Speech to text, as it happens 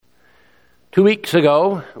2 weeks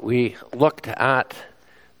ago, we looked at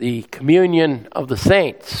the communion of the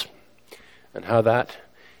saints and how that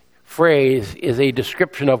phrase is a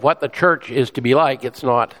description of what the church is to be like. It's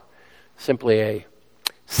not simply a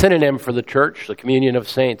synonym for the church. The communion of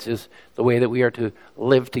saints is the way that we are to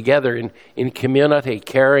live together in community,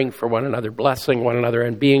 caring for one another, blessing one another,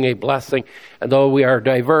 and being a blessing. And though we are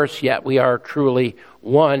diverse, yet we are truly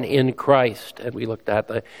one in Christ. And we looked at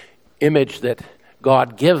the image that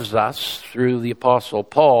God gives us through the Apostle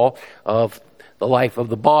Paul of the life of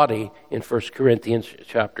the body in 1 Corinthians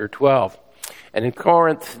chapter 12. And in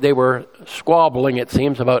Corinth, they were squabbling, it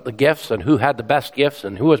seems, about the gifts and who had the best gifts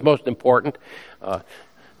and who was most important.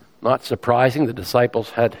 Not surprising, the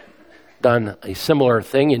disciples had done a similar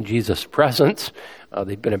thing in Jesus' presence.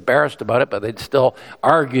 They'd been embarrassed about it, but they'd still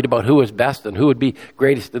argued about who was best and who would be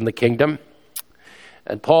greatest in the kingdom.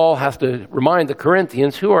 And Paul has to remind the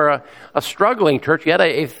Corinthians, who are a struggling church, yet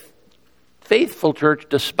a faithful church,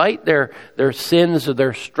 despite their sins,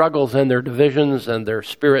 their struggles and their divisions and their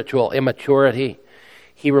spiritual immaturity.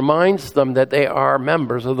 He reminds them that they are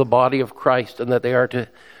members of the body of Christ and that they are to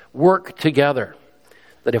work together.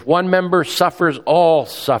 That if one member suffers, all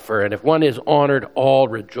suffer. And if one is honored, all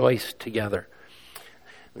rejoice together.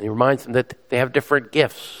 And he reminds them that they have different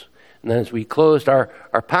gifts. And then as we closed our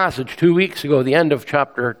passage 2 weeks ago, the end of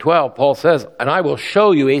chapter 12, Paul says, "And I will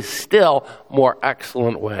show you a still more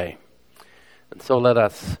excellent way." And so let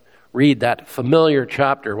us read that familiar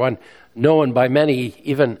chapter, one known by many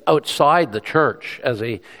even outside the church as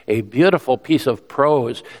a beautiful piece of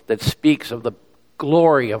prose that speaks of the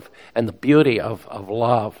glory of and the beauty of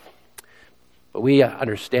love. But we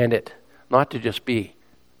understand it not to just be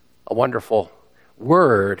a wonderful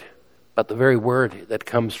word, but the very word that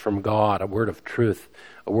comes from God, a word of truth,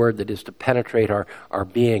 a word that is to penetrate our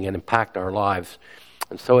being and impact our lives.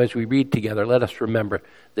 And so as we read together, let us remember,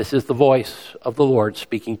 this is the voice of the Lord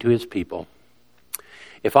speaking to his people.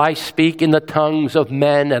 "If I speak in the tongues of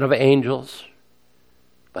men and of angels,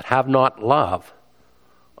 but have not love,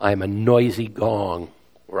 I am a noisy gong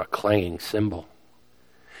or a clanging cymbal.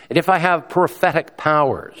 And if I have prophetic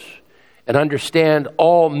powers and understand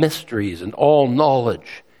all mysteries and all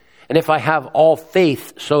knowledge, and if I have all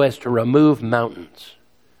faith so as to remove mountains,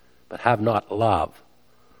 but have not love,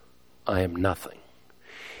 I am nothing.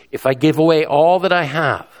 If I give away all that I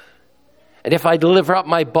have, and if I deliver up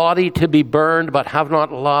my body to be burned, but have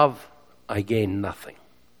not love, I gain nothing.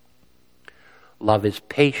 Love is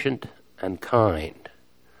patient and kind.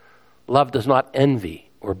 Love does not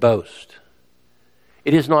envy or boast.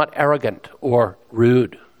 It is not arrogant or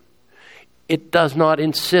rude. It does not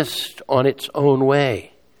insist on its own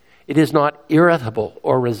way. It is not irritable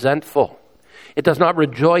or resentful. It does not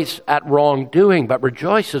rejoice at wrongdoing, but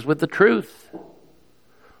rejoices with the truth.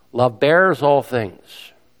 Love bears all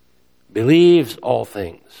things, believes all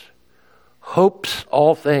things, hopes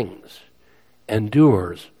all things,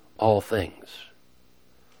 endures all things.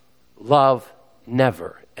 Love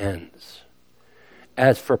never ends.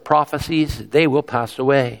 As for prophecies, they will pass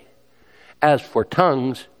away. As for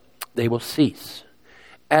tongues, they will cease.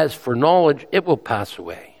 As for knowledge, it will pass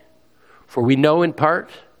away. For we know in part,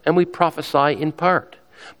 and we prophesy in part.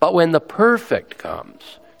 But when the perfect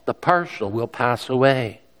comes, the partial will pass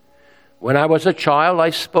away. When I was a child,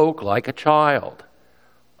 I spoke like a child.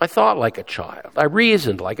 I thought like a child. I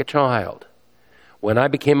reasoned like a child. When I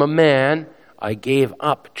became a man, I gave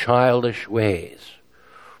up childish ways.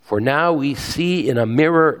 For now we see in a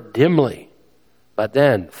mirror dimly, but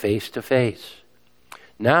then face to face.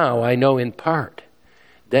 Now I know in part,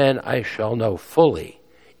 then I shall know fully,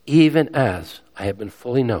 even as I have been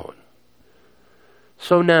fully known.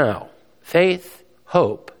 So now, faith,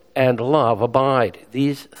 hope, and love abide,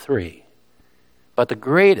 these three. But the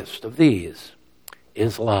greatest of these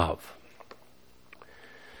is love.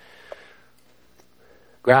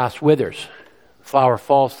 Grass withers, flower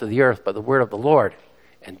falls to the earth, but the word of the Lord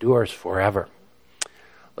endures forever.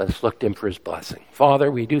 Let us look to him for his blessing.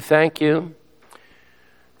 Father, we do thank you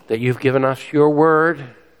that you've given us your word,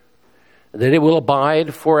 that it will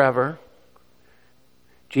abide forever.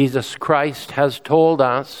 Jesus Christ has told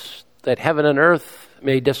us that heaven and earth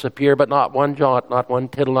may disappear, but not one jot, not one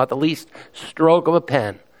tittle, not the least stroke of a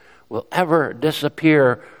pen will ever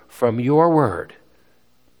disappear from your word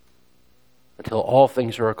until all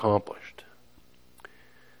things are accomplished.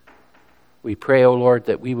 We pray, O Lord,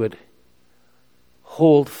 that we would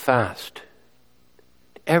hold fast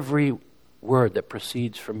every word that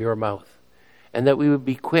proceeds from your mouth, and that we would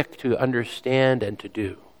be quick to understand and to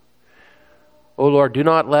do. O Lord, do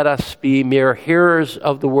not let us be mere hearers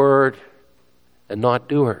of the word and not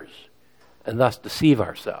doers, and thus deceive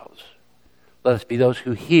ourselves. Let us be those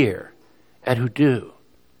who hear and who do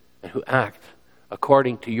and who act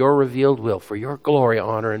according to your revealed will for your glory,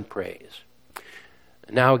 honor, and praise.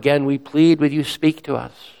 And now again we plead with you, speak to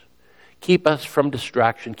us. Keep us from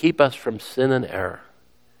distraction. Keep us from sin and error.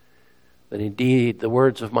 That indeed the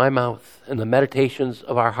words of my mouth and the meditations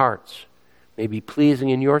of our hearts may be pleasing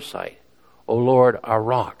in your sight, O Lord, our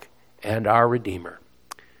rock and our Redeemer.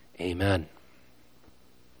 Amen.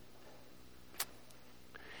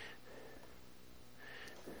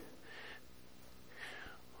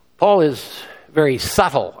 Paul is very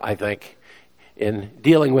subtle, I think, in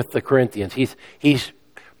dealing with the Corinthians. He's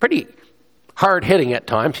pretty hard-hitting at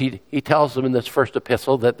times. He tells them in this first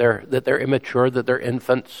epistle that they're immature, that they're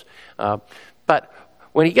infants. But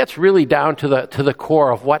when he gets really down to the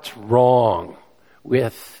core of what's wrong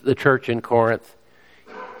with the church in Corinth,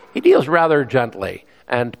 he deals rather gently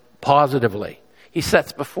and positively. He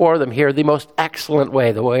sets before them here the most excellent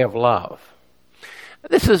way, the way of love.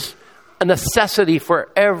 This is a necessity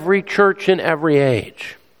for every church in every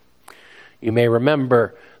age. You may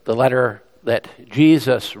remember the letter that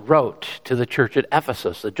Jesus wrote to the church at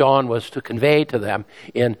Ephesus that John was to convey to them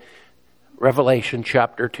in Revelation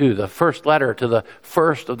chapter 2, the first letter to the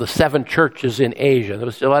first of the 7 churches in Asia. It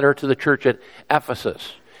was the letter to the church at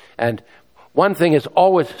Ephesus. And one thing is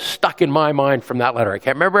always stuck in my mind from that letter. I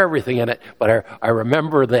can't remember everything in it, but I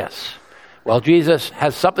remember this. Well, Jesus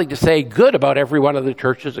has something to say good about every one of the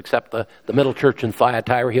churches except the middle church in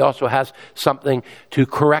Thyatira. He also has something to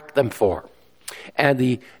correct them for. And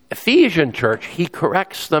the Ephesian church, he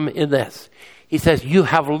corrects them in this. He says, you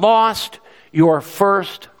have lost your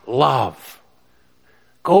first love.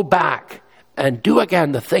 Go back and do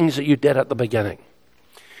again the things that you did at the beginning.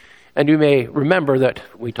 And you may remember that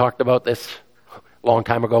we talked about this a long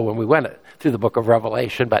time ago when we went through the book of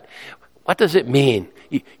Revelation, but what does it mean?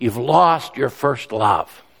 You've lost your first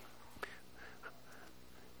love.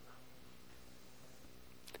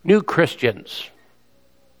 New Christians,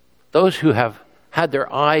 those who have had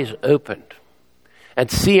their eyes opened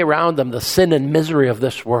and see around them the sin and misery of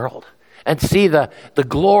this world and see the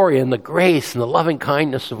glory and the grace and the loving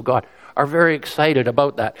kindness of God, are very excited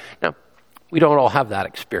about that. Now, we don't all have that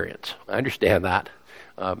experience. I understand that.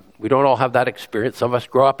 We don't all have that experience. Some of us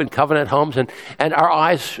grow up in covenant homes and our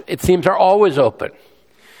eyes, it seems, are always open.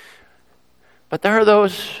 But there are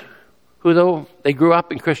those who, though they grew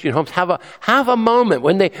up in Christian homes, have a moment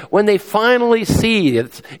when they finally see.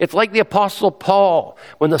 It's like the Apostle Paul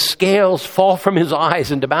when the scales fall from his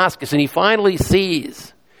eyes in Damascus and he finally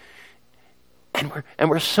sees. And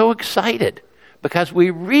we're so excited because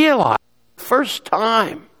we realize for the first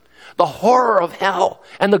time the horror of hell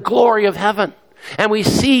and the glory of heaven. And we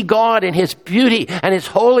see God in his beauty and his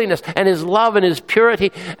holiness and his love and his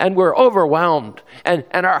purity, and we're overwhelmed. And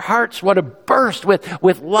our hearts want to burst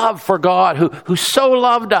with love for God who so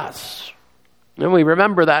loved us. And we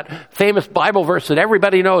remember that famous Bible verse that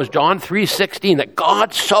everybody knows, John 3:16, that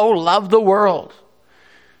God so loved the world.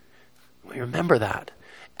 We remember that.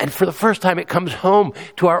 And for the first time it comes home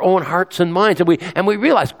to our own hearts and minds. And we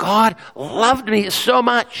realize God loved me so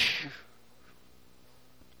much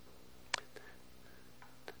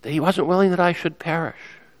that he wasn't willing that I should perish.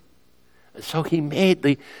 And so he made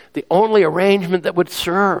the only arrangement that would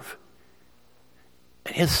serve.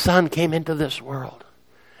 And his son came into this world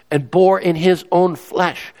and bore in his own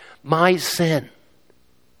flesh my sin.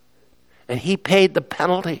 And he paid the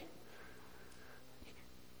penalty.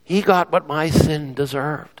 He got what my sin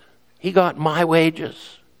deserved. He got my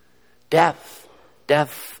wages. Death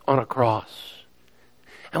on a cross.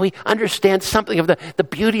 And we understand something of the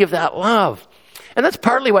beauty of that love. And that's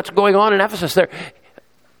partly what's going on in Ephesus there.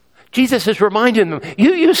 Jesus is reminding them,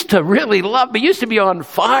 you used to really love me. You used to be on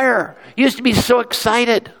fire. You used to be so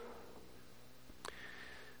excited.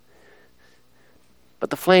 But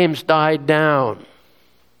the flames died down.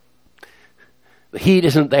 The heat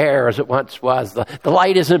isn't there as it once was. The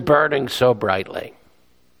light isn't burning so brightly.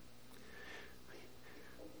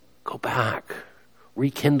 Go back.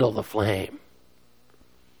 Rekindle the flame.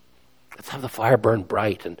 Let's have the fire burn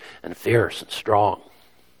bright and fierce and strong.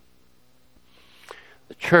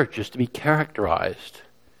 The church is to be characterized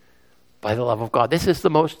by the love of God. This is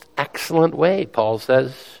the most excellent way, Paul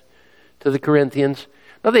says to the Corinthians.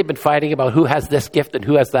 Now, they've been fighting about who has this gift and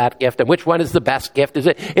who has that gift and which one is the best gift. Is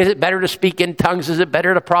it better to speak in tongues? Is it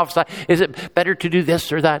better to prophesy? Is it better to do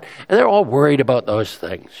this or that? And they're all worried about those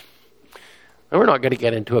things. And we're not going to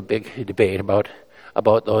get into a big debate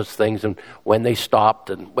about those things and when they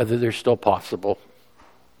stopped and whether they're still possible.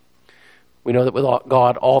 We know that with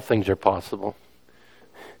God, all things are possible.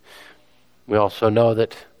 We also know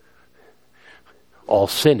that all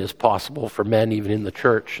sin is possible for men, even in the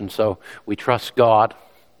church, and so we trust God.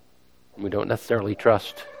 We don't necessarily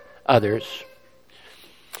trust others.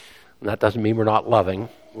 And that doesn't mean we're not loving.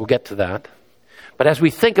 We'll get to that. But as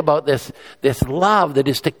we think about this love that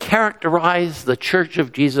is to characterize the Church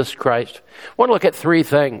of Jesus Christ, I want to look at three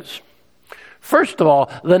things. First of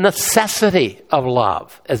all, the necessity of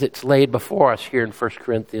love as it's laid before us here in 1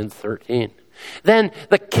 Corinthians 13. Then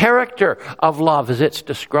the character of love as it's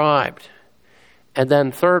described. And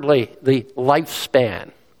then thirdly, the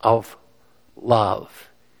lifespan of love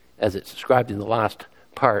as it's described in the last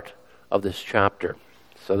part of this chapter.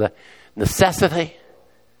 So the necessity,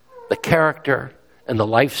 the character, and the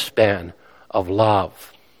lifespan of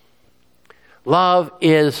love. Love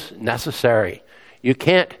is necessary. You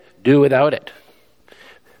can't do without it.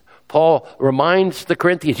 Paul reminds the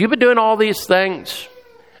Corinthians, you've been doing all these things,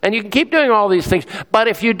 and you can keep doing all these things, but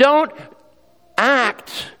if you don't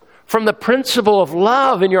act from the principle of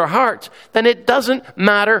love in your hearts, then it doesn't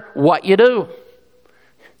matter what you do.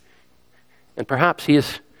 And perhaps he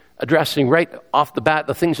is addressing right off the bat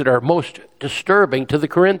the things that are most disturbing to the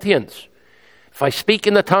Corinthians. If I speak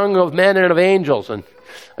in the tongue of men and of angels, and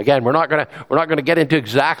again, we're not going to get into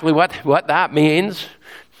exactly what that means.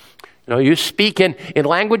 You know, you speak in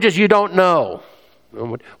languages you don't know.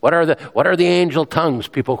 What are the angel tongues?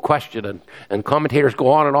 People question, and commentators go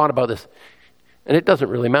on and on about this. And it doesn't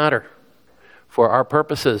really matter for our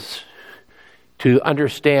purposes to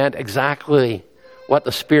understand exactly what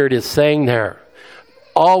the Spirit is saying there.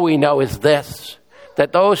 All we know is this,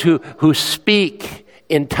 that those who speak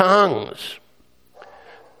in tongues,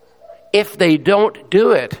 if they don't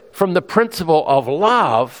do it from the principle of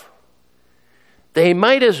love, they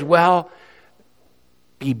might as well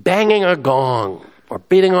be banging a gong or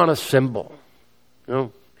beating on a cymbal. You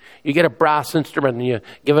know, you get a brass instrument and you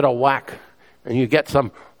give it a whack and you get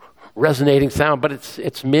some resonating sound, but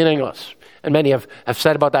it's meaningless. And many have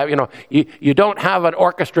said about that, you know, you don't have an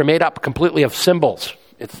orchestra made up completely of cymbals.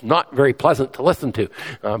 It's not very pleasant to listen to.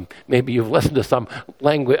 Maybe you've listened to some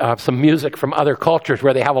language, some music from other cultures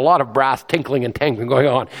where they have a lot of brass tinkling and tangling going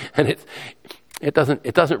on, and it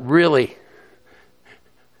doesn't really,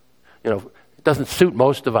 you know, it doesn't suit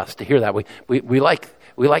most of us to hear that. We like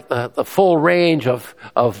the full range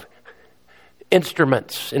of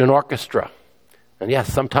instruments in an orchestra, and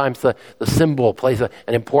yes, sometimes the cymbal plays an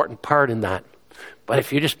important part in that. But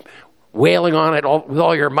if you're just wailing on it with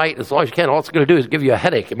all your might, as long as you can, all it's going to do is give you a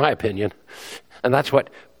headache, in my opinion. And that's what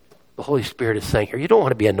the Holy Spirit is saying here. You don't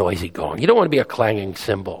want to be a noisy gong. You don't want to be a clanging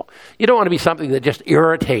cymbal. You don't want to be something that just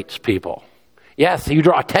irritates people. Yes, you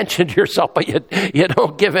draw attention to yourself, but you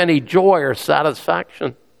don't give any joy or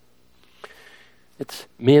satisfaction. It's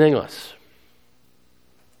meaningless.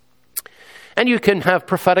 And you can have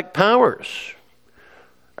prophetic powers.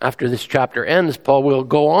 After this chapter ends, Paul will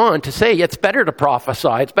go on to say it's better to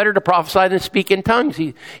prophesy. It's better to prophesy than speak in tongues.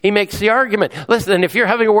 He makes the argument. Listen, if you're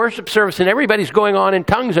having a worship service and everybody's going on in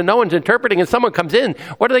tongues and no one's interpreting and someone comes in,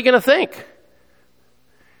 what are they going to think?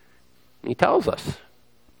 He tells us.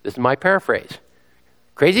 This is my paraphrase.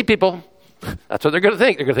 Crazy people. That's what they're going to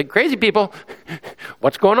think. They're going to think, crazy people.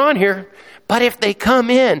 What's going on here? But if they come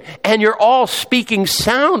in and you're all speaking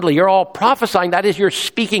soundly, you're all prophesying, that is, you're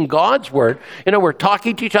speaking God's word. You know, we're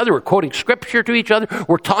talking to each other, we're quoting scripture to each other,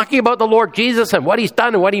 we're talking about the Lord Jesus and what he's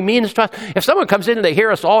done and what he means to us. If someone comes in and they hear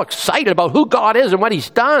us all excited about who God is and what he's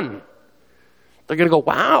done, they're going to go,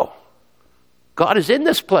 wow, God is in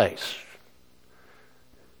this place.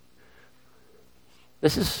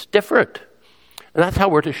 This is different. And that's how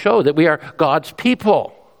we're to show that we are God's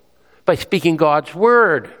people, by speaking God's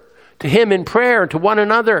word to him in prayer and to one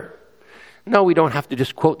another. No, we don't have to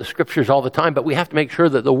just quote the scriptures all the time, but we have to make sure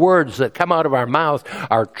that the words that come out of our mouths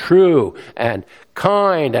are true and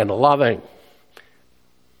kind and loving,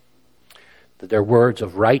 that they're words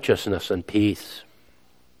of righteousness and peace.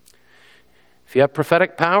 If you have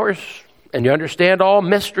prophetic powers and you understand all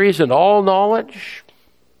mysteries and all knowledge,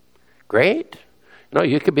 great. You know,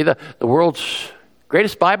 you could be the world's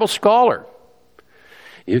greatest Bible scholar.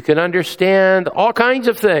 You can understand all kinds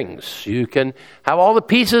of things. You can have all the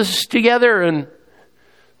pieces together and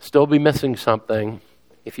still be missing something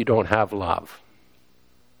if you don't have love.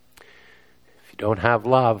 If you don't have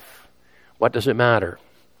love, what does it matter?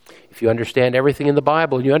 If you understand everything in the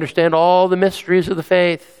Bible and you understand all the mysteries of the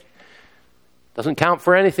faith, it doesn't count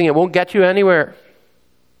for anything. It won't get you anywhere.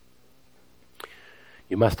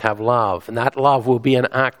 You must have love, and that love will be an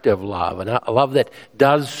active love, and a love that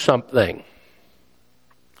does something.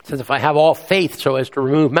 It says, if I have all faith so as to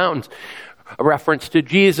remove mountains, a reference to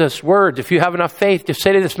Jesus' words, if you have enough faith to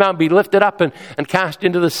say to this mountain, be lifted up and cast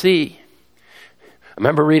into the sea. I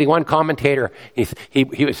remember reading one commentator, he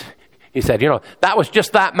said, you know, that was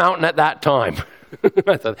just that mountain at that time.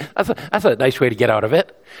 That's a nice way to get out of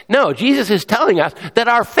it. No, Jesus is telling us that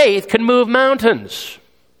our faith can move mountains.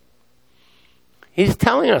 He's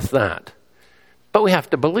telling us that. But we have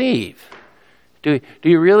to believe. Do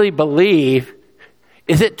you really believe?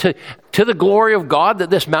 Is it to the glory of God that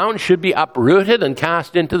this mountain should be uprooted and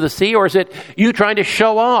cast into the sea? Or is it you trying to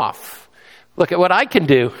show off? Look at what I can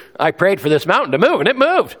do. I prayed for this mountain to move, and it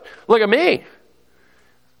moved. Look at me.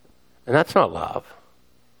 And that's not love.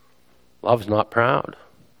 Love's not proud.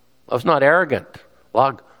 Love's not arrogant.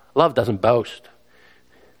 Love doesn't boast.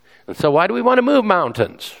 And so why do we want to move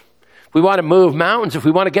mountains? If we want to move mountains, if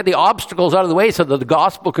we want to get the obstacles out of the way so that the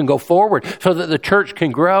gospel can go forward, so that the church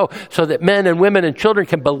can grow, so that men and women and children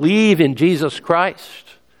can believe in Jesus Christ,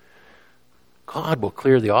 God will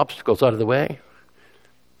clear the obstacles out of the way.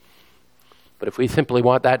 But if we simply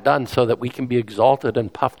want that done so that we can be exalted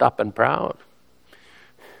and puffed up and proud,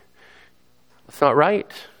 that's not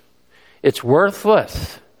right. It's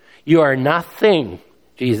worthless. You are nothing.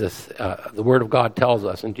 Jesus, the Word of God tells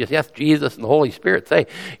us, and yes, Jesus and the Holy Spirit say,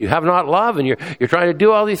 you have not love, and you're trying to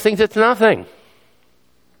do all these things. It's nothing.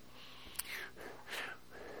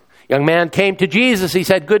 Young man came to Jesus. He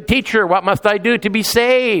said, "Good teacher, what must I do to be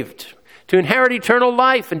saved, to inherit eternal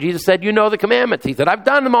life?" And Jesus said, "You know the commandments." He said, "I've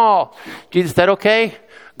done them all." Jesus said, "Okay,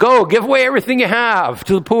 go, give away everything you have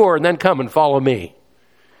to the poor, and then come and follow me."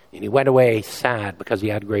 And he went away sad because he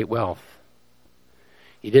had great wealth.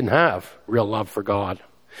 He didn't have real love for God.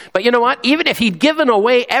 But you know what? Even if he'd given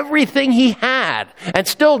away everything he had and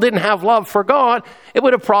still didn't have love for God, it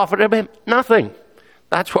would have profited him nothing.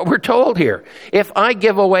 That's what we're told here. If I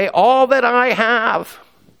give away all that I have.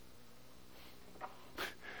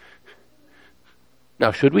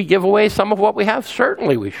 Now, should we give away some of what we have?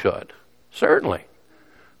 Certainly we should. Certainly.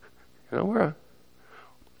 You know,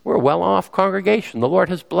 we're a well-off congregation. The Lord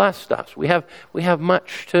has blessed us. We have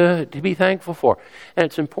much to be thankful for. And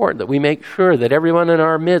it's important that we make sure that everyone in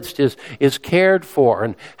our midst is cared for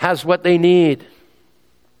and has what they need.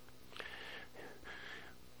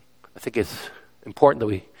 I think it's important that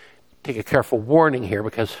we take a careful warning here,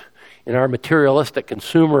 because in our materialistic,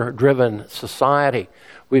 consumer-driven society,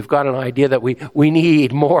 we've got an idea that we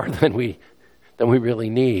need more than we really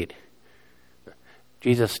need.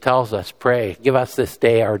 Jesus tells us, pray, give us this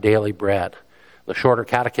day our daily bread. The Shorter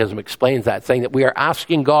Catechism explains that, saying that we are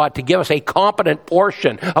asking God to give us a competent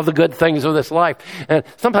portion of the good things of this life. And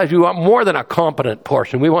sometimes we want more than a competent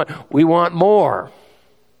portion. We want more.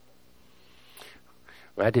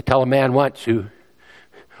 I had to tell a man once who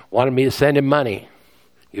wanted me to send him money.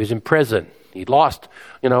 He was in prison. He'd lost,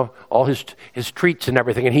 all his treats and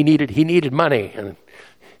everything, and he needed money. And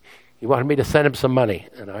he wanted me to send him some money.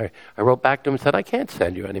 And I wrote back to him and said, "I can't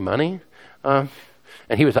send you any money." And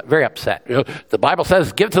he was very upset. The Bible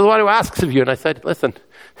says, "Give to the one who asks of you." And I said, "Listen,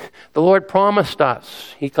 the Lord promised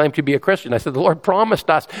us." He claimed to be a Christian. I said, "The Lord promised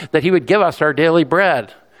us that he would give us our daily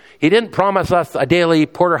bread. He didn't promise us a daily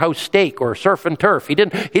porterhouse steak or surf and turf. He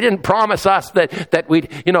didn't promise us that we'd,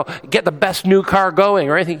 get the best new car going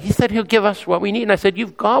or anything. He said he'll give us what we need." And I said,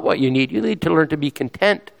 "You've got what you need. You need to learn to be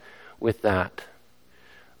content with that."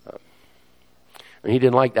 And he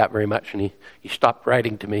didn't like that very much, and he stopped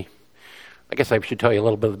writing to me. I guess I should tell you a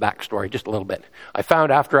little bit of the backstory, just a little bit. I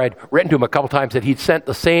found after I'd written to him a couple times that he'd sent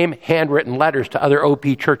the same handwritten letters to other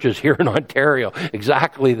OP churches here in Ontario,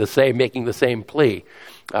 exactly the same, making the same plea,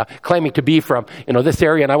 claiming to be from this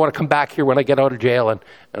area, and I want to come back here when I get out of jail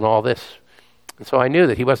and all this. And so I knew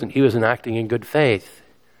that he wasn't acting in good faith,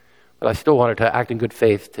 but I still wanted to act in good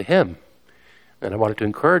faith to him, and I wanted to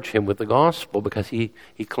encourage him with the gospel because he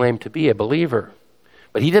claimed to be a believer.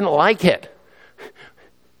 But he didn't like it.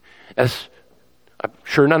 As I'm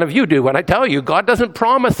sure none of you do when I tell you, God doesn't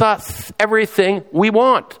promise us everything we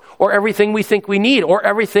want or everything we think we need or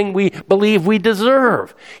everything we believe we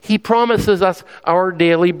deserve. He promises us our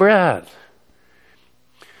daily bread.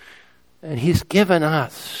 And he's given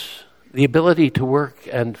us the ability to work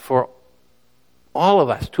and for all of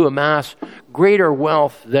us to amass greater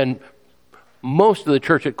wealth than most of the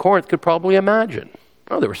church at Corinth could probably imagine.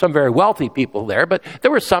 Oh, there were some very wealthy people there, but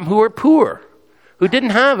there were some who were poor, who didn't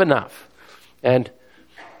have enough, and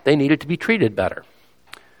they needed to be treated better.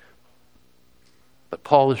 But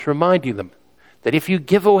Paul is reminding them that if you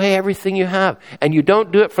give away everything you have, and you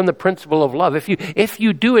don't do it from the principle of love, if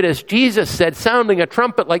you do it as Jesus said, sounding a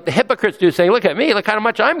trumpet like the hypocrites do, saying, "Look at me, look how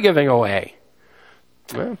much I'm giving away."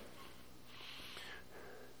 Well,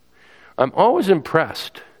 I'm always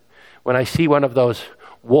impressed when I see one of those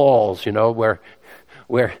walls,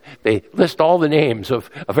 where they list all the names of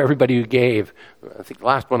everybody who gave. I think the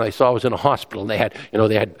last one I saw was in a hospital, and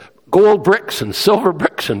they had gold bricks and silver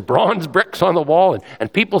bricks and bronze bricks on the wall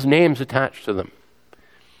and people's names attached to them.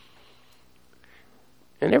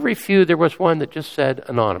 And every few, there was one that just said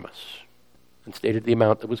anonymous and stated the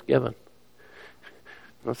amount that was given.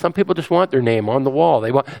 Well, some people just want their name on the wall.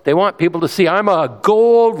 They want people to see, I'm a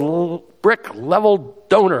gold brick level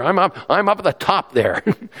donor. I'm up at the top there.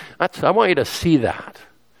 I want you to see that.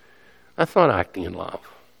 That's not acting in love.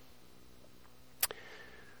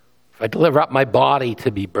 If I deliver up my body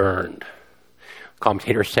to be burned,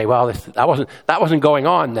 commentators say, well, that wasn't going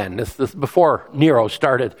on then. This before Nero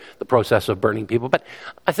started the process of burning people. But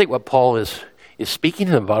I think what Paul is speaking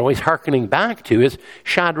to them about, what he's hearkening back to, is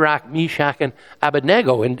Shadrach, Meshach, and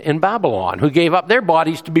Abednego in Babylon, who gave up their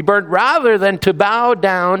bodies to be burned rather than to bow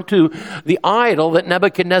down to the idol that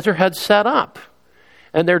Nebuchadnezzar had set up.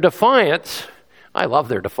 And their defiance, I love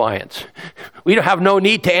their defiance. We don't have no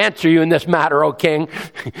need to answer you in this matter, O king.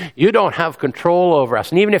 You don't have control over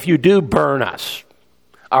us. And even if you do burn us,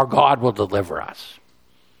 our God will deliver us.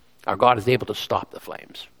 Our God is able to stop the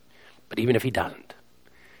flames. But even if he doesn't,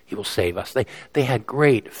 he will save us. They had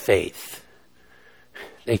great faith.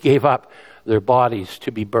 They gave up their bodies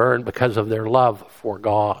to be burned because of their love for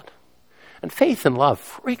God. And faith and love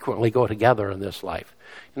frequently go together in this life.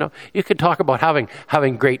 You know, you can talk about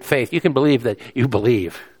having great faith. You can believe that you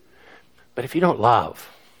believe. But if you don't love,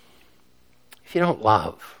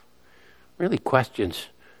 really questions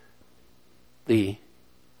the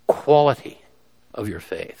quality of your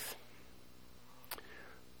faith.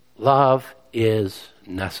 Love is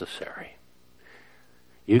necessary.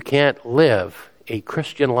 You can't live a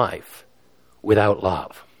Christian life without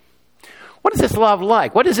love. What is this love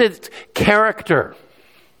like? What is its character?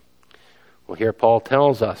 Well, here Paul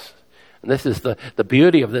tells us, and this is the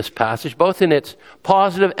beauty of this passage, both in its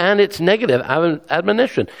positive and its negative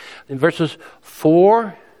admonition. In verses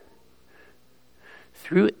 4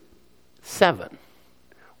 through 7,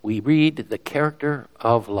 we read the character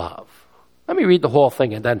of love. Let me read the whole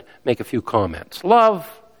thing and then make a few comments.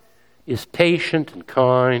 Love is patient and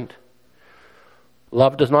kind.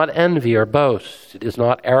 Love does not envy or boast. It is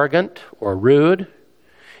not arrogant or rude.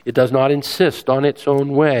 It does not insist on its own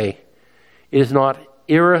way. It is not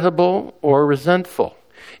irritable or resentful.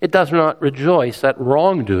 It does not rejoice at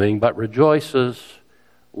wrongdoing, but rejoices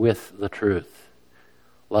with the truth.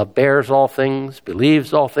 Love bears all things,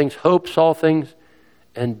 believes all things, hopes all things,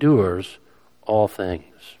 endures all things.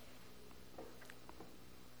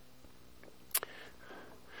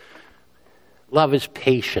 Love is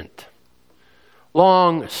patient,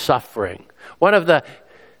 long-suffering. One of the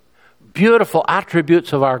beautiful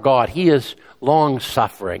attributes of our God, he is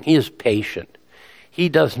long-suffering. He is patient. He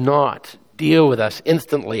does not deal with us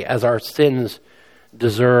instantly as our sins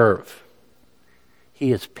deserve.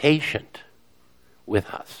 He is patient with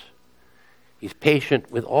us. He's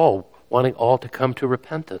patient with all, wanting all to come to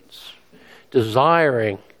repentance,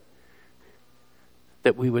 desiring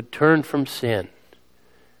that we would turn from sin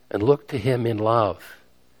and look to him in love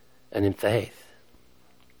and in faith.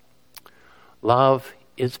 Love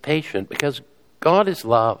is patient because God is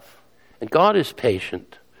love and God is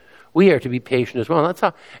patient. We are to be patient as well.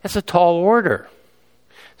 That's a tall order.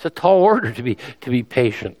 It's a tall order to be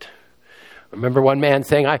patient. I remember one man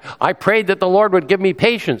saying, I prayed that the Lord would give me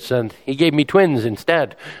patience, and he gave me twins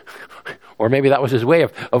instead. Or maybe that was his way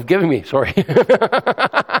of giving me, sorry. It's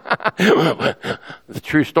a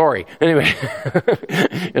true story. Anyway,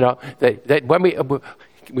 that when we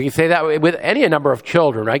can say that with any number of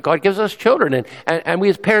children, right? God gives us children, and we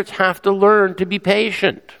as parents have to learn to be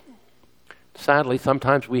patient. Sadly,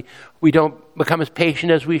 sometimes we don't become as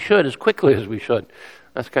patient as we should, as quickly as we should.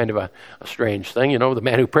 That's kind of a strange thing, the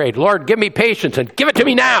man who prayed, Lord, give me patience and give it to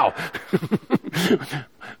me now.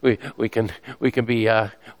 we can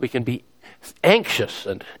be anxious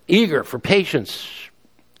and eager for patience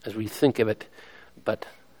as we think of it, but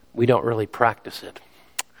we don't really practice it.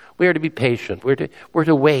 We are to be patient. We're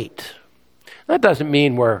to wait. That doesn't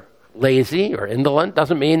mean we're lazy or indolent.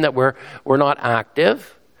 Doesn't mean that we're not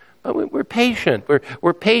active. But we're patient.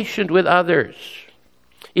 We're patient with others,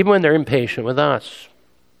 even when they're impatient with us.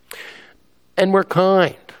 And we're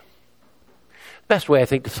kind. The best way, I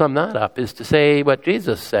think, to sum that up is to say what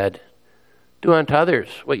Jesus said, do unto others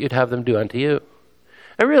what you'd have them do unto you.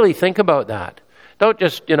 And really think about that. Don't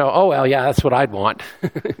just, oh, well, yeah, that's what I'd want,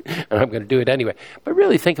 and I'm going to do it anyway. But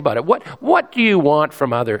really think about it. What do you want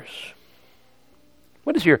from others?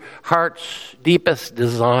 What is your heart's deepest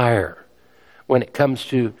desire when it comes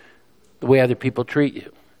to the way other people treat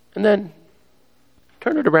you? And then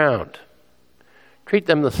turn it around. Treat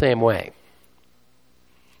them the same way.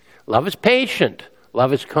 Love is patient.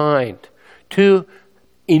 Love is kind. Two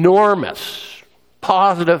enormous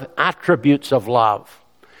positive attributes of love.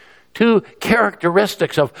 Two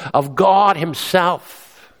characteristics of God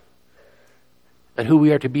himself. and who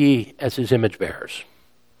we are to be as his image bearers,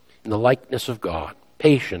 in the likeness of God,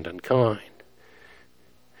 patient and kind.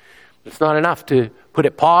 It's not enough to put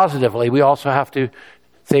it positively. We also have to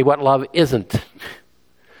say what love isn't.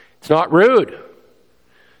 It's not rude.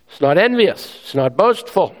 It's not envious. It's not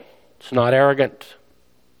boastful. It's not arrogant.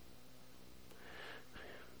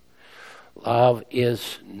 Love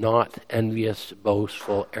is not envious,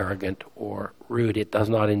 boastful, arrogant, or rude. It does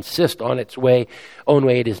not insist on its own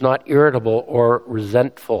way. It is not irritable or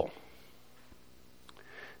resentful.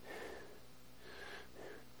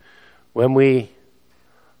 When we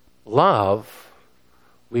love,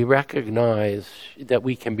 we recognize that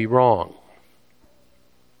we can be wrong.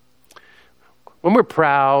 When we're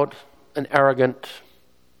proud and arrogant,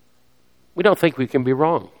 we don't think we can be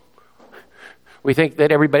wrong. We think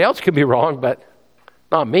that everybody else can be wrong, but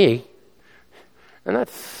not me. And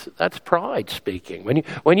that's pride speaking.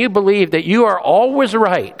 When you believe that you are always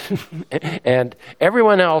right, and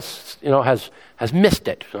everyone else, has missed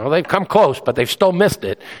it. They've come close, but they've still missed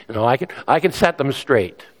it. I can set them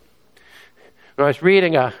straight. When I was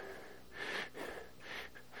reading a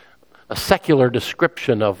secular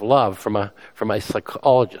description of love from a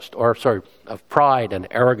psychologist, of pride and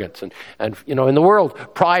arrogance, and in the world,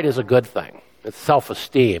 pride is a good thing. It's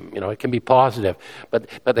self-esteem. It can be positive, but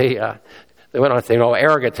they went on to say,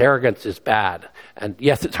 arrogance is bad. And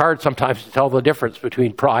yes, it's hard sometimes to tell the difference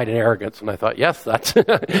between pride and arrogance. And I thought, yes, that's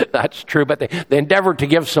that's true. But they endeavored to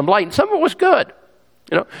give some light, and some of it was good.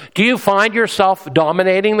 Do you find yourself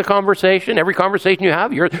dominating the conversation? Every conversation you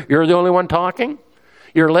have, you're the only one talking.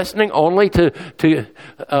 You're listening only to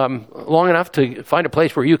long enough to find a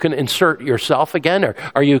place where you can insert yourself again? Or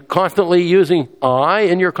are you constantly using I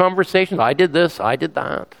in your conversation? I did this, I did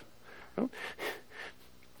that.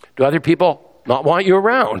 Do other people not want you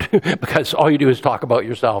around because all you do is talk about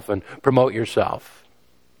yourself and promote yourself?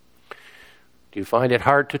 Do you find it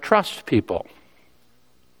hard to trust people?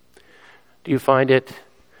 Do you find it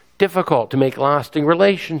difficult to make lasting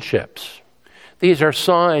relationships? These are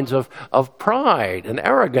signs of pride and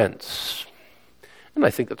arrogance. And I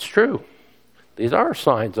think that's true. These are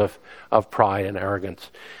signs of pride and arrogance.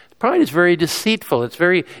 Pride is very deceitful. It's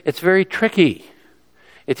very tricky.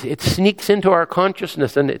 It sneaks into our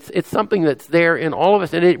consciousness, and it's something that's there in all of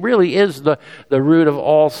us, and it really is the root of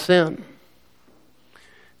all sin.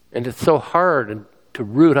 And it's so hard to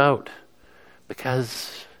root out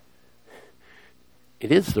because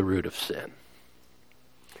it is the root of sin.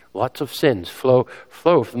 Lots of sins flow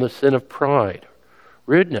from the sin of pride,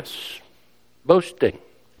 rudeness, boasting,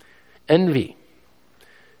 envy,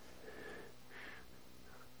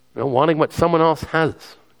 wanting what someone else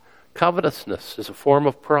has. Covetousness is a form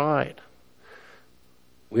of pride.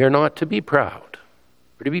 We are not to be proud.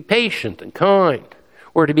 We're to be patient and kind.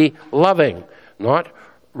 We're to be loving, not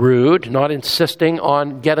rude, not insisting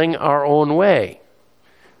on getting our own way.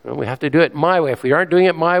 We have to do it my way. If we aren't doing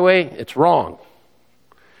it my way, it's wrong.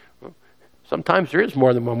 Sometimes there is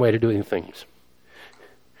more than one way to doing things.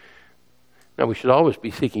 Now, we should always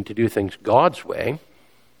be seeking to do things God's way.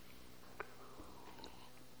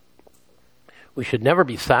 We should never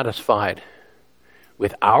be satisfied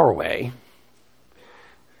with our way.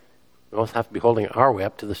 We always have to be holding our way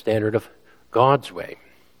up to the standard of God's way.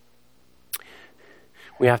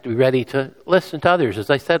 We have to be ready to listen to others, as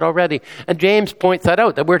I said already. And James points that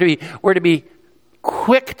out, that we're to be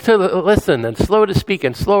quick to listen and slow to speak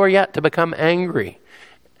and slower yet to become angry.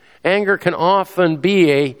 Anger can often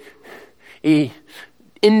be a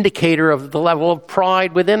indicator of the level of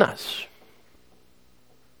pride within us.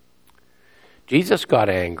 Jesus got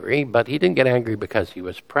angry, but he didn't get angry because he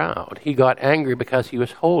was proud. He got angry because he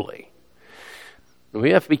was holy. And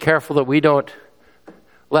we have to be careful that we don't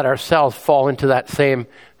let ourselves fall into that same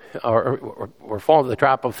or fall into the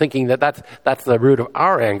trap of thinking that's the root of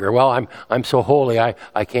our anger. Well, I'm so holy,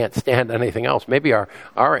 I can't stand anything else. Maybe our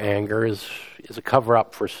anger is a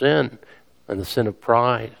cover-up for sin and the sin of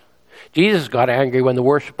pride. Jesus got angry when the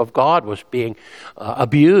worship of God was being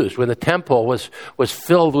abused, when the temple was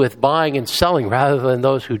filled with buying and selling rather than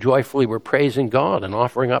those who joyfully were praising God and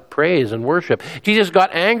offering up praise and worship. Jesus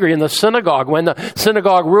got angry in the synagogue when the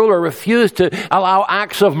synagogue ruler refused to allow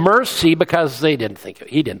acts of mercy because he didn't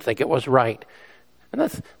think it was right. And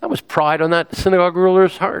that was pride on that synagogue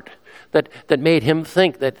ruler's heart that made him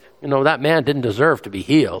think that that man didn't deserve to be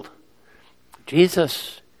healed.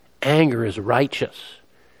 Jesus' anger is righteous.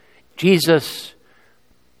 Jesus,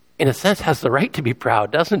 in a sense, has the right to be proud,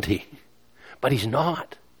 doesn't he? But he's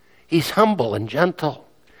not. He's humble and gentle.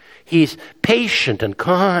 He's patient and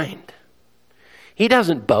kind. He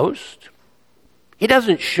doesn't boast. He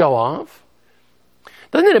doesn't show off.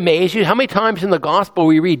 Doesn't it amaze you how many times in the gospel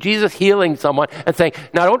we read Jesus healing someone and saying,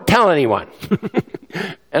 "Now don't tell anyone."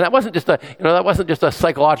 And that wasn't just a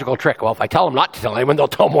psychological trick. Well, if I tell them not to tell anyone, they'll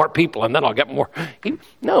tell more people, and then I'll get more.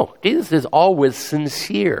 No, Jesus is always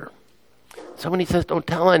sincere. So when he says, "Don't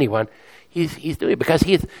tell anyone," he's doing it because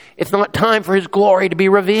it's not time for his glory to be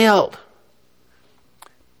revealed.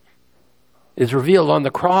 It is revealed on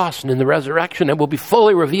the cross and in the resurrection, and will be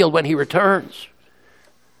fully revealed when he returns.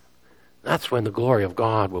 That's when the glory of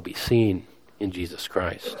God will be seen in Jesus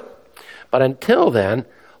Christ. But until then,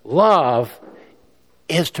 love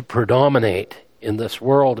is to predominate in this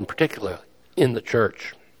world, and particularly in the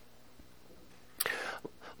church.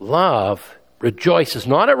 Love rejoices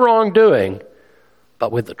not at wrongdoing,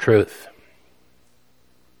 but with the truth.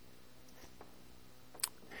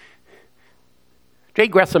 J.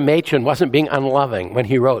 Gresham Machen wasn't being unloving when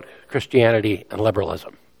he wrote Christianity and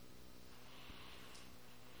Liberalism.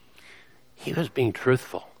 He was being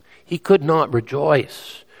truthful. He could not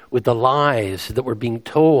rejoice with the lies that were being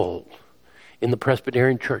told in the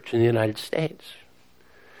Presbyterian Church in the United States.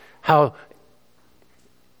 How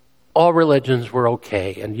all religions were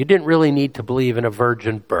okay, and you didn't really need to believe in a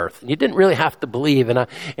virgin birth, and you didn't really have to believe in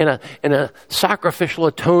a sacrificial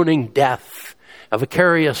atoning death, a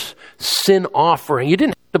vicarious sin offering. You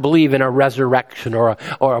didn't have to believe in a resurrection or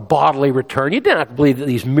a bodily return. You didn't have to believe that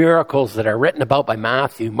these miracles that are written about by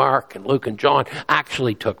Matthew, Mark, and Luke, and John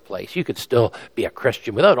actually took place. You could still be a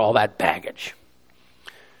Christian without all that baggage.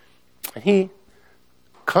 And he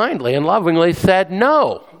kindly and lovingly said,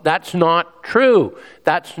 "No, that's not true.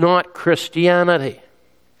 That's not Christianity."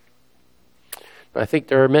 I think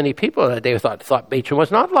there are many people that day who thought Machen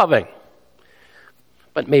was not loving.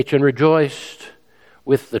 But Machen rejoiced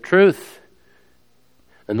with the truth,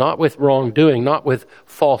 and not with wrongdoing, not with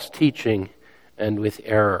false teaching and with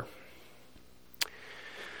error.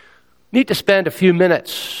 Need to spend a few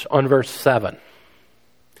minutes on verse 7.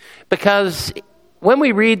 Because when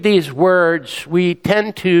we read these words, we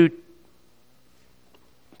tend to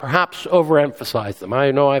perhaps overemphasize them. I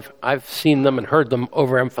know I've seen them and heard them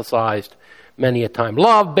overemphasized many a time.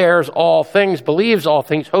 Love bears all things, believes all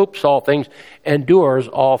things, hopes all things, endures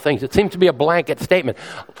all things. It seems to be a blanket statement.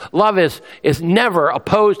 Love is never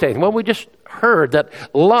opposed to anything. Well, we just heard that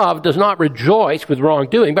love does not rejoice with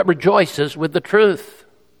wrongdoing, but rejoices with the truth.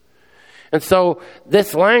 And so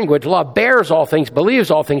this language, love bears all things,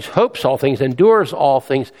 believes all things, hopes all things, endures all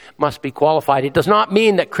things, must be qualified. It does not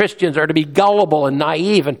mean that Christians are to be gullible and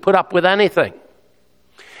naive and put up with anything,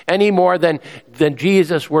 any more than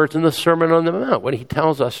Jesus' words in the Sermon on the Mount, when he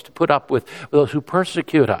tells us to put up with those who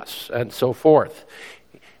persecute us and so forth.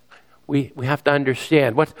 We have to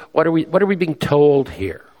understand what are we being told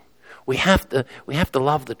here. We have to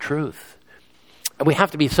love the truth, and we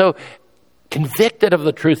have to be so convicted of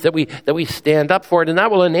the truth that we stand up for it, and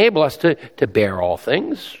that will enable us to bear all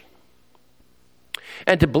things,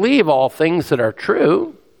 and to believe all things that are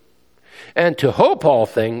true, and to hope all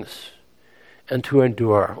things, and to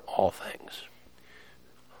endure all things.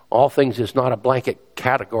 All things is not a blanket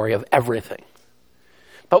category of everything.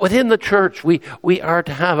 But within the church, we are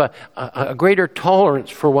to have a greater tolerance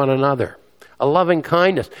for one another, a loving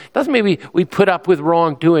kindness. It doesn't mean we put up with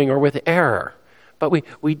wrongdoing or with error, but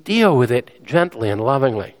we deal with it gently and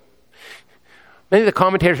lovingly. Many of the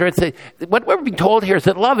commentators would say, what we're being told here is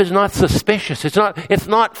that love is not suspicious. It's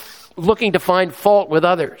not looking to find fault with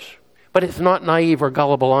others, but it's not naive or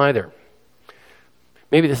gullible either.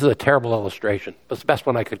 Maybe this is a terrible illustration, but it's the best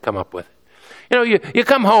one I could come up with. You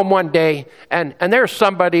come home one day and there's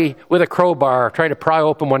somebody with a crowbar trying to pry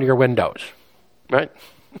open one of your windows, right?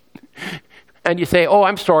 And you say, "Oh,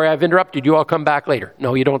 I'm sorry, I've interrupted you. I'll come back later."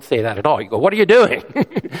 No, you don't say that at all. You go, "What are you doing?"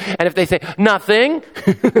 And if they say, "Nothing,"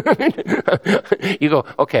 you go,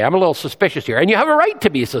 "Okay, I'm a little suspicious here." And you have a right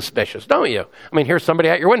to be suspicious, don't you? I mean, here's somebody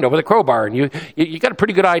at your window with a crowbar, and you got a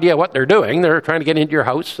pretty good idea what they're doing. They're trying to get into your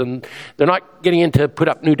house, and they're not getting in to put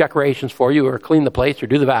up new decorations for you or clean the place or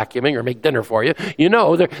do the vacuuming or make dinner for you. You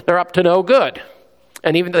know they're up to no good.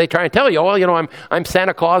 And even though they try and tell you, "Well, I'm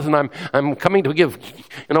Santa Claus and I'm coming to give,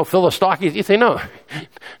 fill the stockings," you say, no,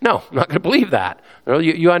 I'm not going to believe that.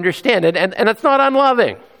 You understand it, and it's not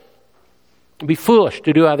unloving. It'd be foolish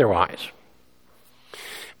to do otherwise.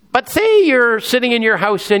 But say you're sitting in your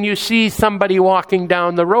house and you see somebody walking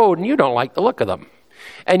down the road and you don't like the look of them.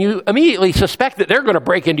 And you immediately suspect that they're going to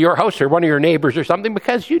break into your house or one of your neighbors or something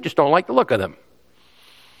because you just don't like the look of them.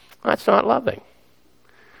 That's not loving.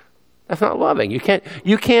 That's not loving.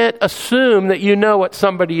 You can't assume that you know what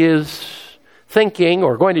somebody is thinking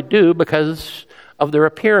or going to do because of their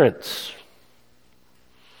appearance.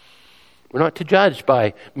 We're not to judge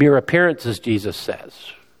by mere appearances, Jesus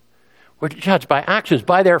says. We're judged by actions.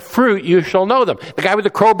 By their fruit you shall know them. The guy with the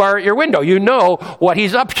crowbar at your window, you know what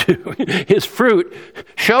he's up to. His fruit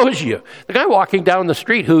shows you. The guy walking down the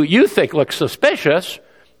street who you think looks suspicious,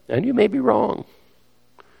 and you may be wrong.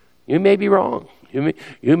 You may be wrong.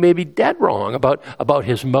 You may be dead wrong about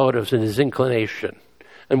his motives and his inclination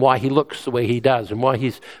and why he looks the way he does and why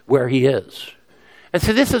he's where he is. And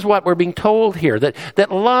so this is what we're being told here,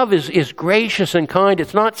 that love is gracious and kind.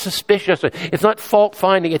 It's not suspicious. It's not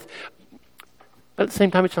fault-finding. But at the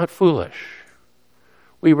same time, it's not foolish.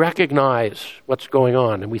 We recognize what's going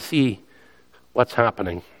on and we see what's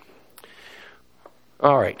happening.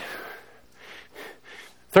 All right.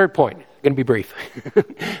 Third point, going to be brief.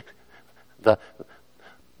 The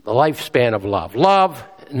lifespan of love. Love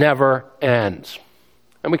never ends.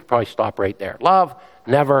 And we could probably stop right there. Love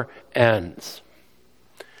never ends.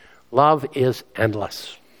 Love is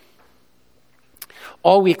endless.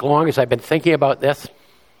 All week long, as I've been thinking about this,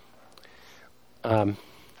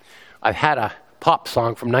 I've had a pop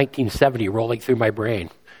song from 1970 rolling through my brain.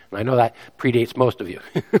 And I know that predates most of you.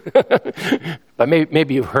 But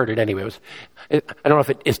maybe you've heard it anyway. I don't know if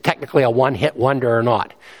it is technically a one-hit wonder or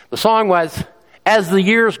not. The song was As the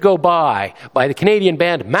Years Go by the Canadian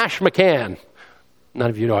band Mash McCann. None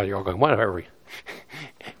of you know it. You're all going, whatever.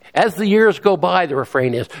 As the years go by, the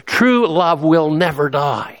refrain is, true love will never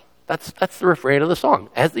die. That's the refrain of the song.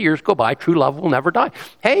 As the years go by, true love will never die.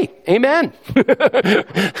 Hey, amen.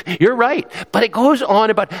 You're right. But it goes on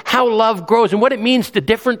about how love grows and what it means to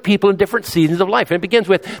different people in different seasons of life. And it begins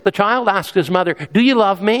with, the child asks his mother, do you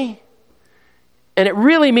love me? And it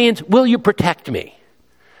really means, will you protect me?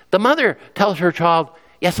 The mother tells her child,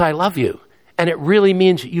 yes, I love you. And it really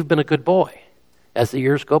means you've been a good boy. As the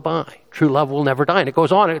years go by, true love will never die. And it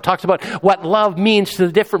goes on and it talks about what love means to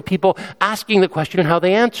the different people asking the question and how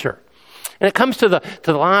they answer. And it comes to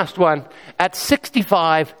the last one. At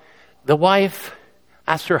 65, the wife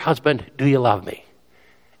asks her husband, do you love me?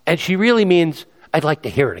 And she really means, I'd like to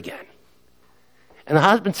hear it again. And the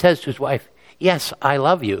husband says to his wife, yes, I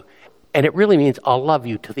love you. And it really means, I'll love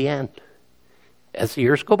you to the end. As the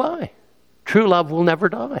years go by, true love will never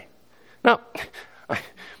die. Now,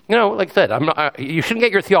 like I said, you shouldn't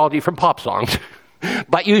get your theology from pop songs,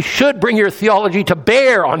 but you should bring your theology to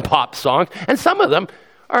bear on pop songs, and some of them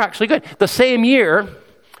are actually good. The same year,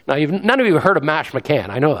 now none of you have heard of Mash McCann,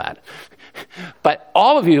 I know that, but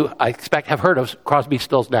all of you, I expect, have heard of Crosby,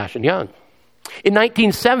 Stills, Nash & Young. In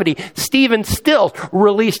 1970, Stephen Stills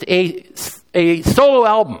released a solo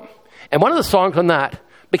album, and one of the songs on that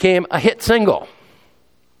became a hit single.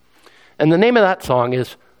 And the name of that song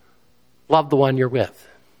is Love the One You're With.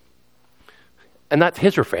 And that's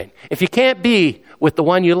his refrain. If you can't be with the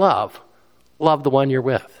one you love the one you're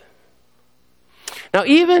with. Now,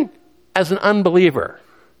 even as an unbeliever,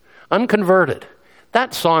 unconverted,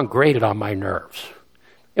 that song grated on my nerves.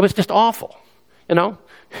 It was just awful.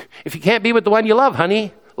 If you can't be with the one you love,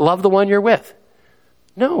 honey, love the one you're with.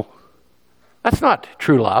 No, that's not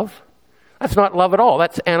true love. That's not love at all.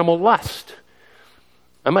 That's animal lust.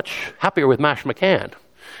 I'm much happier with Mash McCann.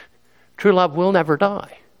 True love will never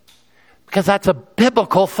die. Because that's a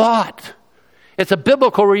biblical thought. It's a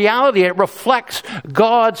biblical reality. It reflects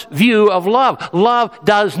God's view of love. Love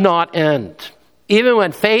does not end. Even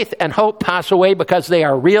when faith and hope pass away because they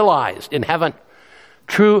are realized in heaven,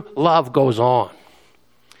 true love goes on.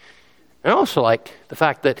 I also like the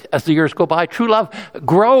fact that as the years go by, true love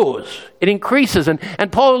grows. It increases.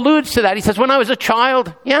 And Paul alludes to that. He says, when I was a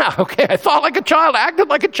child, I thought like a child, I acted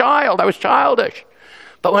like a child. I was childish.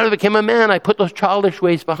 But when I became a man, I put those childish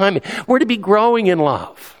ways behind me. We're to be growing in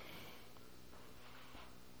love.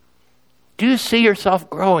 Do you see yourself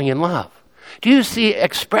growing in love? Do you see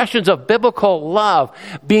expressions of biblical love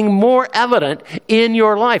being more evident in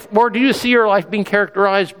your life? Or do you see your life being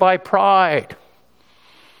characterized by pride,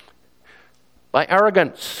 by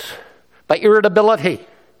arrogance, by irritability,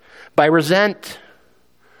 by resent?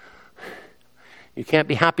 You can't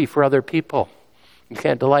be happy for other people. You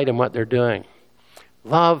can't delight in what they're doing.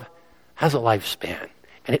 Love has a lifespan,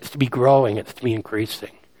 and it's to be growing, it's to be increasing.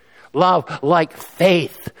 Love, like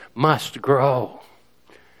faith, must grow.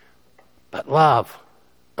 But love,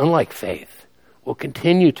 unlike faith, will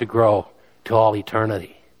continue to grow to all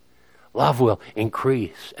eternity. Love will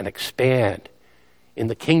increase and expand in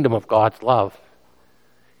the kingdom of God's love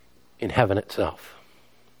in heaven itself.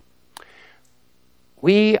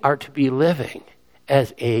 We are to be living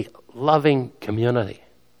as a loving community.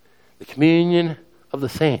 The communion of the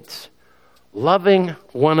saints, loving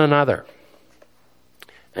one another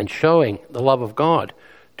and showing the love of God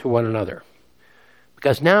to one another.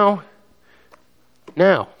 Because now,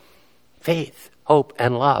 faith, hope,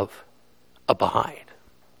 and love abide.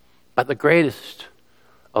 But the greatest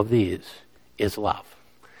of these is love.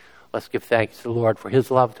 Let's give thanks to the Lord for his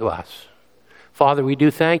love to us. Father, we do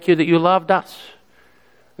thank you that you loved us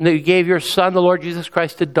and that you gave your Son, the Lord Jesus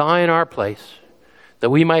Christ, to die in our place, that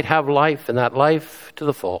we might have life and that life to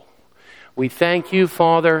the full. We thank you,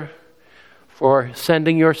 Father, for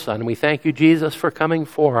sending your Son. We thank you, Jesus, for coming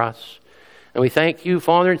for us. And we thank you,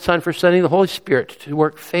 Father and Son, for sending the Holy Spirit to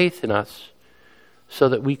work faith in us so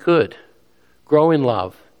that we could grow in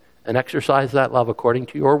love and exercise that love according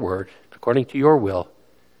to your word, according to your will,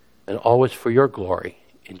 and always for your glory.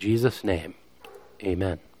 In Jesus' name,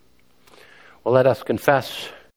 amen. Well, let us confess